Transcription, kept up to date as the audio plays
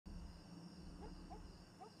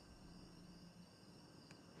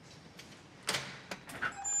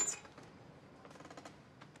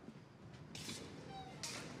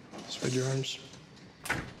Spread your arms.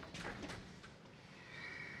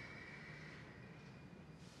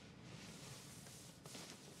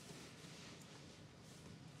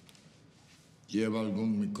 ¿Lleva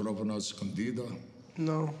algún micrófono escondido?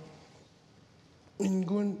 No.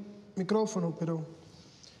 Ningún micrófono, pero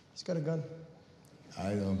he's got a gun.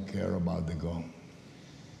 I don't care about the gun.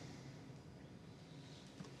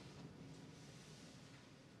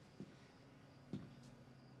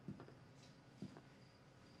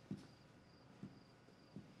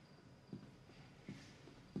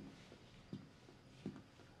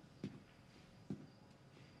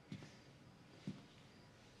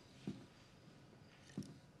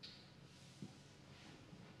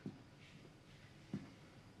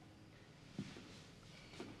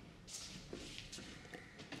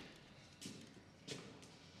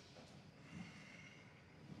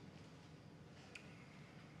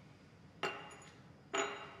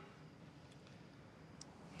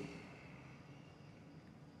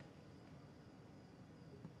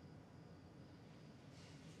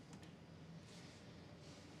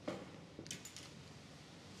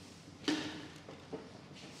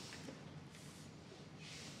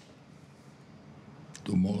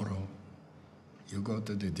 Tomorrow, you go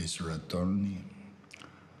to the district attorney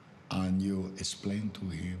and you explain to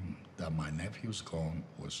him that my nephew's gun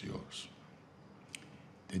was yours.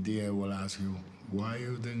 The DA will ask you why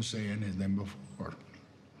you didn't say anything before.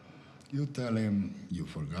 You tell him you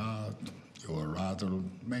forgot, you were rattled,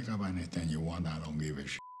 make up anything you want, I don't give a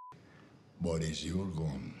shit. But it's your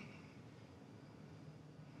gun.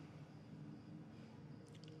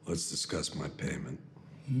 Let's discuss my payment.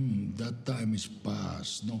 That time is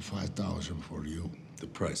past. No 5,000 for you. The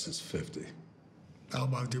price is 50. How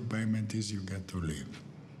about your payment is you get to leave?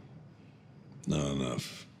 Not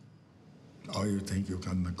enough. Oh, you think you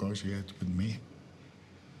can negotiate with me?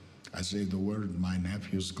 I say the word, my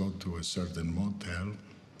nephews go to a certain motel,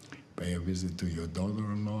 pay a visit to your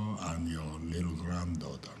daughter-in-law and your little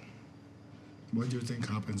granddaughter. What do you think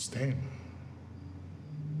happens then?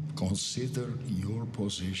 Consider your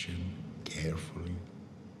position carefully.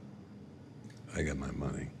 I got my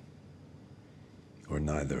money. Or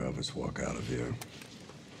neither of us walk out of here.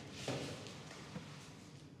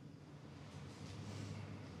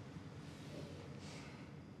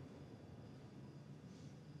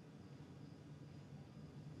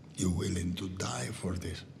 You willing to die for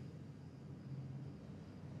this?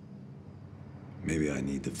 Maybe I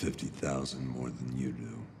need the 50,000 more than you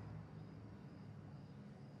do.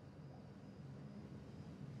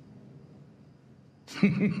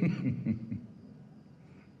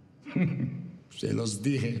 Se los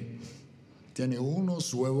dije. Tiene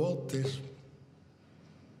unos huevotes.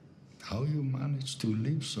 How you manage to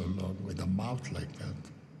live so long with a mouth like that?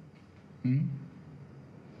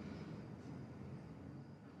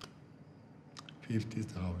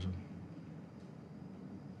 50,000.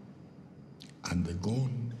 And the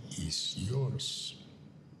gun is yours.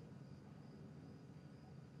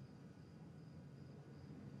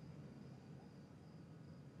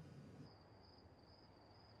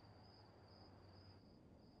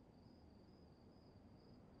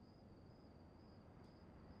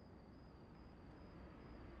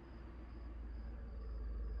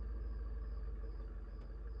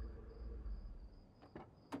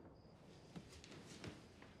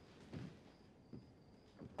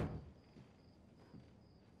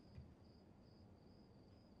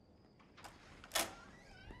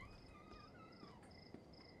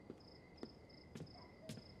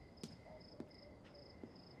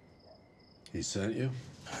 He sent you?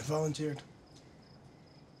 I volunteered.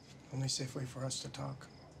 Only safe way for us to talk.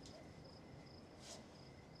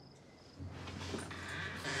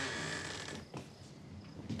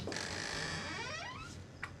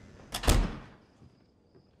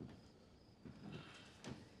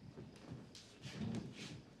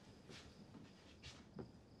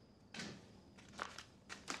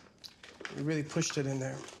 You really pushed it in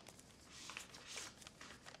there.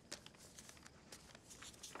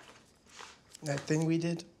 That thing we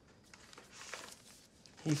did,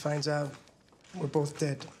 he finds out we're both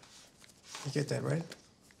dead. You get that, right?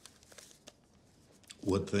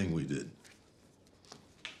 What thing we did?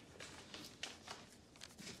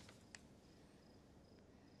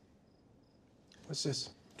 What's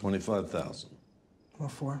this? 25,000.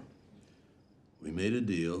 What for? We made a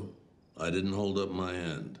deal. I didn't hold up my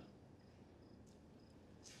end.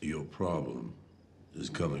 Your problem is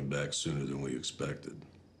coming back sooner than we expected.